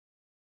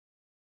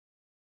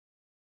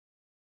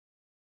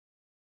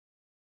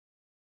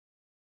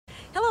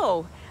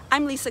Hello,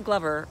 I'm Lisa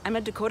Glover. I'm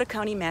a Dakota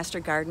County Master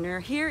Gardener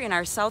here in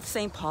our South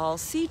St. Paul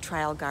Seed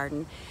Trial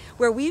Garden,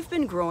 where we've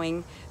been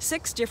growing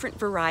 6 different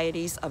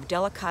varieties of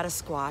Delicata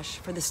squash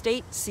for the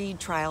State Seed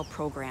Trial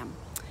Program.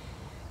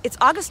 It's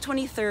August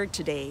 23rd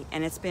today,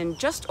 and it's been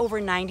just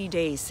over 90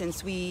 days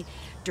since we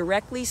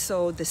directly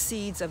sowed the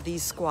seeds of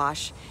these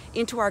squash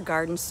into our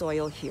garden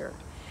soil here.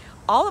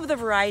 All of the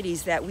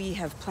varieties that we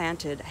have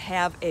planted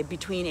have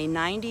between a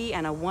 90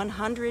 and a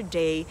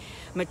 100-day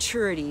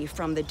maturity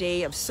from the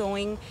day of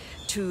sowing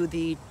to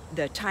the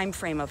time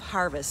frame of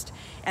harvest.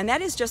 And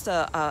that is just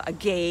a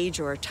gauge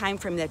or a time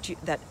frame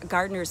that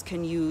gardeners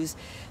can use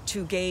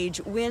to gauge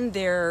when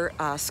their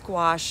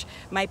squash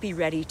might be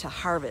ready to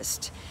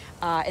harvest.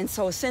 And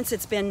so since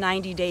it's been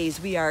 90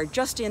 days, we are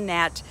just in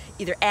that,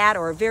 either at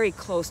or very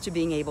close to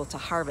being able to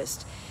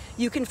harvest.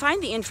 You can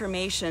find the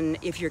information,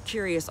 if you're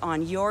curious,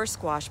 on your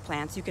squash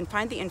plants. You can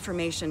find the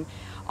information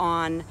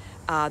on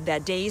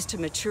that days to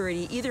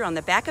maturity either on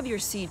the back of your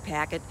seed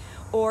packet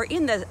or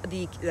in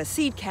the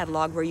seed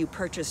catalog where you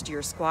purchased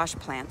your squash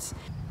plants.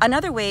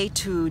 Another way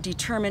to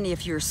determine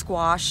if your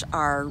squash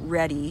are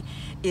ready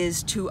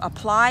is to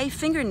apply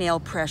fingernail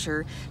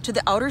pressure to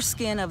the outer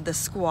skin of the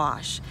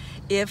squash.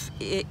 If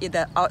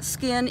the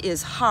skin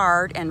is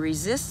hard and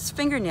resists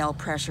fingernail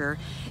pressure,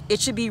 it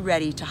should be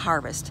ready to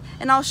harvest.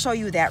 And I'll show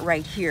you that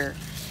right here.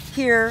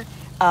 Here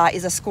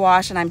is a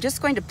squash, and I'm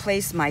just going to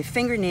place my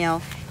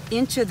fingernail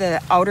into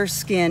the outer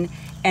skin,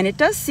 and it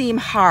does seem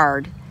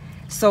hard.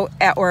 So,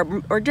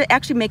 or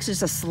actually makes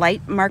just a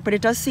slight mark, but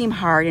it does seem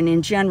hard and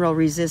in general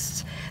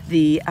resists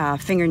the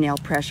fingernail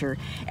pressure.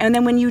 And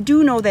then when you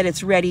do know that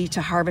it's ready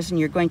to harvest and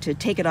you're going to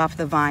take it off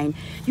the vine,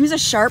 use a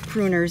sharp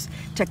pruners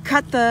to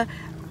cut the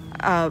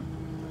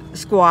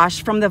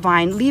squash from the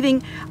vine,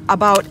 leaving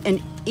about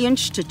 1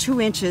 inch to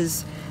 2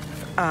 inches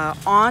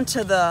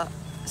onto the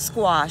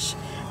squash.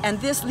 And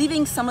this,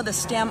 leaving some of the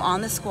stem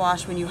on the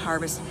squash when you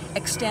harvest,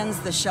 extends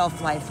the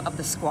shelf life of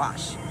the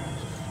squash.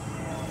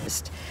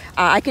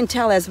 I can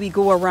tell as we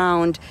go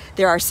around,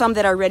 there are some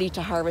that are ready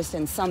to harvest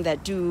and some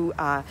that do,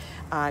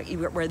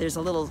 where there's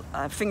a little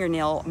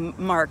fingernail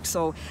mark,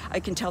 so I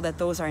can tell that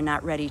those are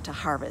not ready to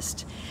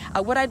harvest.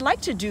 What I'd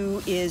like to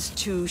do is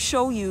to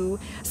show you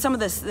some of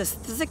the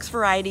 6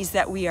 varieties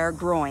that we are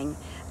growing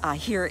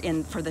here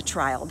for the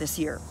trial this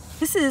year.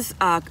 This is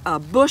a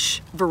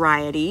bush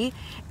variety,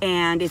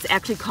 and it's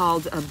actually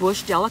called a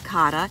bush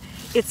delicata.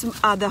 It's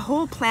the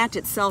whole plant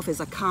itself is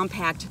a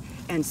compact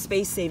and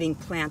space-saving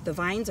plant. The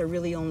vines are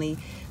really only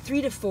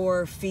 3 to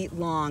 4 feet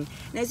long.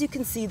 And as you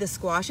can see, the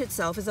squash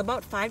itself is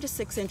about 5 to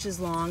 6 inches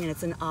long, and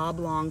it's an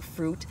oblong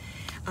fruit.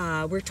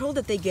 We're told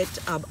that they get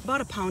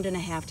about 1.5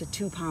 pounds to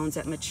 2 pounds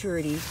at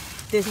maturity.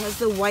 This has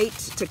the white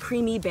to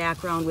creamy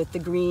background with the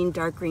green,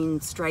 dark green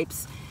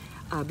stripes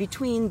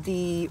between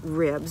the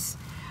ribs.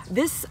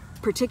 This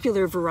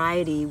particular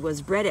variety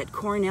was bred at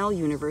Cornell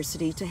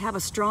University to have a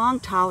strong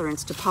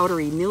tolerance to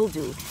powdery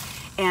mildew.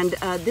 And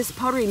this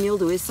powdery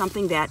mildew is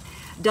something that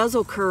does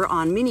occur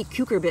on many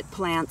cucurbit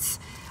plants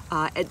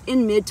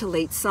in mid to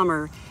late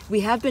summer. We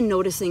have been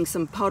noticing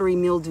some powdery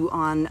mildew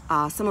on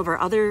some of our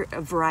other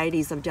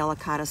varieties of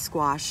delicata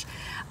squash.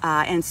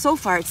 And so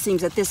far it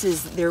seems that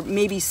there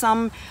may be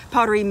some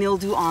powdery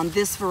mildew on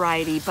this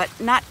variety, but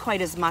not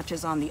quite as much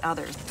as on the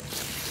others.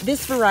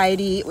 This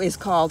variety is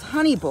called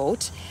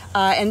Honeyboat,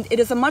 and it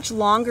is a much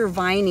longer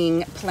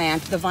vining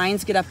plant. The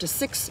vines get up to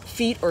 6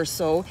 feet or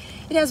so.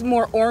 It has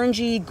more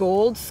orangey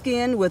gold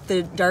skin with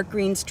the dark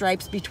green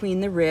stripes between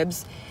the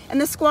ribs.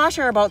 And the squash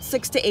are about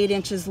 6 to 8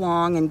 inches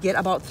long and get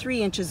about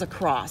 3 inches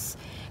across.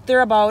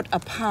 They're about 1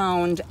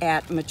 pound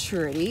at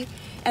maturity.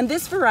 And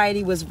this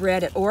variety was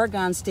bred at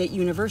Oregon State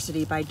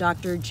University by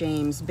Dr.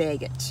 James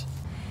Baggett.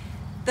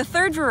 The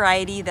third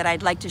variety that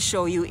I'd like to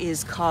show you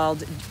is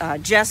called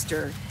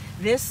Jester.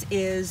 This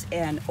is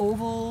an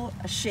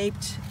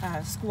oval-shaped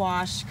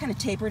squash, kind of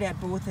tapered at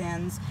both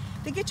ends.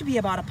 They get to be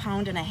about 1.5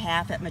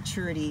 pounds at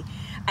maturity.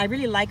 I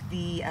really like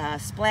the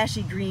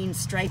splashy green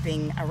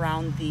striping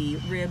around the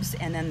ribs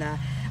and then the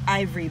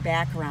ivory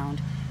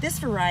background. This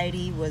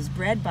variety was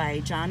bred by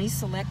Johnny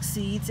Select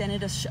Seeds, and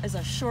it is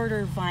a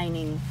shorter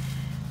vining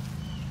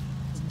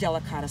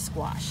delicata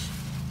squash.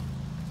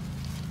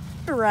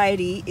 The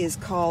variety is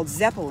called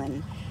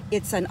Zeppelin.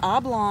 It's an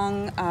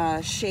oblong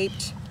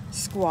shaped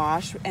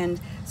squash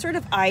and sort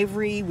of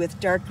ivory with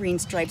dark green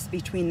stripes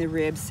between the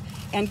ribs,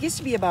 and gets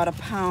to be about 1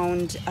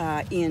 pound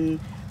in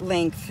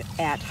length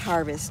at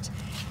harvest.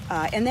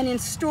 And then in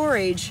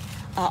storage,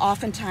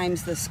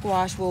 oftentimes the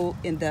squash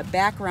in the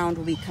background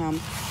will become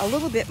a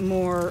little bit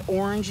more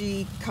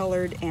orangey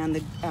colored, and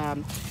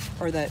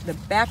the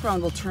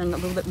background will turn a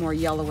little bit more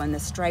yellow, and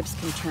the stripes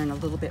can turn a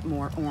little bit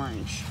more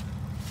orange.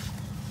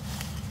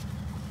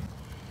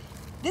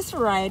 This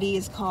variety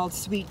is called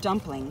Sweet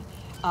Dumpling.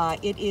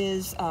 It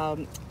is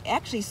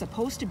actually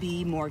supposed to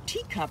be more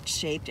teacup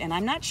shaped, and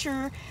I'm not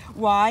sure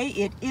why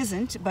it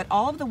isn't, but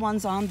all of the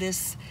ones on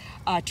this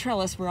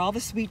trellis where all the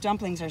sweet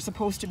dumplings are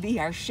supposed to be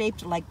are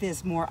shaped like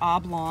this, more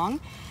oblong.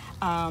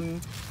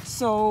 But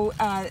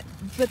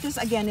this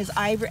again is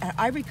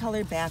ivory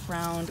colored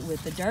background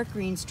with the dark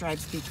green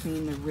stripes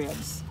between the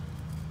ribs.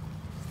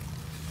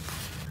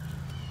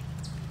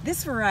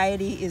 This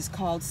variety is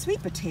called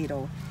sweet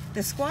potato.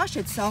 The squash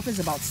itself is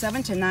about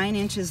 7 to 9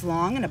 inches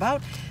long and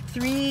about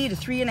 3 to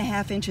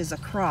 3.5 inches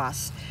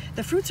across.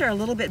 The fruits are a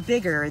little bit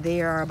bigger.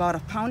 They are about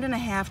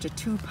 1.5 to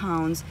 2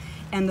 pounds,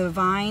 and the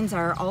vines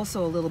are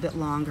also a little bit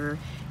longer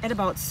at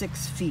about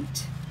 6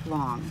 feet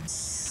long.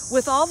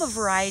 With all the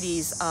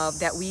varieties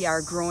that we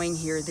are growing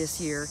here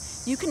this year,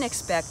 you can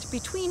expect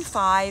between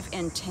 5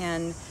 and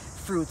 10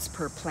 fruits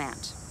per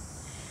plant.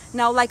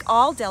 Now, like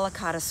all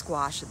delicata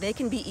squash, they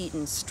can be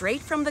eaten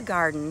straight from the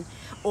garden,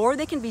 or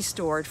they can be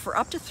stored for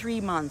up to 3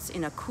 months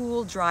in a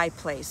cool, dry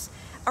place.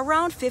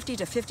 Around 50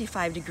 to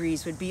 55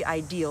 degrees would be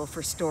ideal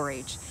for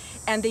storage,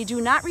 and they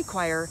do not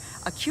require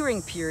a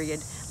curing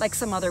period like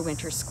some other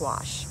winter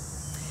squash.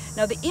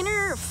 Now, the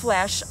inner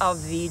flesh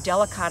of the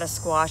delicata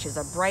squash is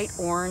a bright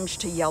orange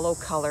to yellow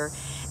color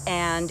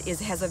and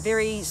has a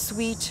very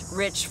sweet,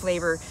 rich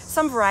flavor.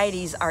 Some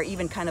varieties are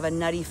even kind of a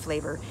nutty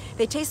flavor.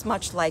 They taste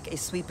much like a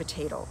sweet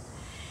potato.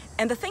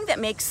 And the thing that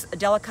makes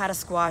delicata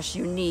squash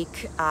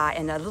unique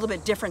and a little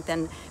bit different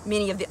than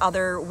many of the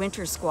other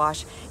winter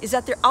squash is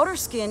that their outer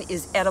skin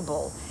is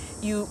edible.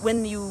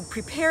 When you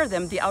prepare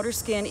them, the outer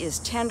skin is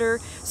tender,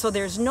 so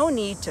there's no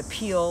need to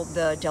peel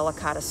the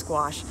delicata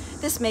squash.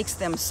 This makes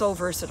them so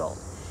versatile.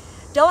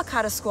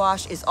 Delicata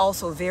squash is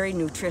also very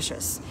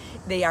nutritious.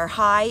 They are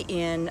high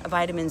in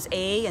vitamins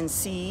A and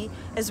C,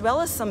 as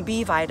well as some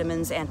B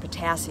vitamins and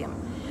potassium.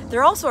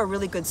 They're also a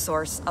really good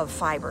source of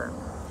fiber.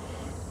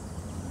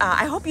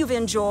 I hope you've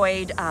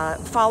enjoyed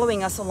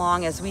following us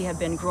along as we have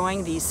been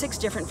growing these 6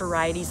 different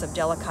varieties of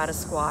delicata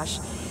squash.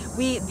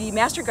 The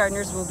Master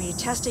Gardeners will be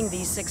testing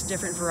these 6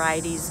 different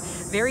varieties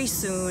very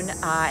soon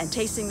and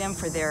tasting them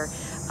for their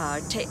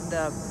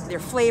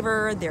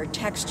flavor, their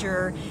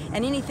texture,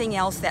 and anything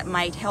else that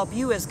might help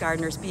you as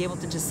gardeners be able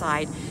to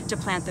decide to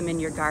plant them in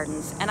your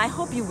gardens. And I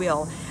hope you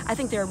will. I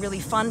think they're a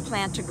really fun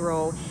plant to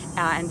grow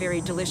and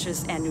very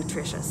delicious and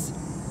nutritious.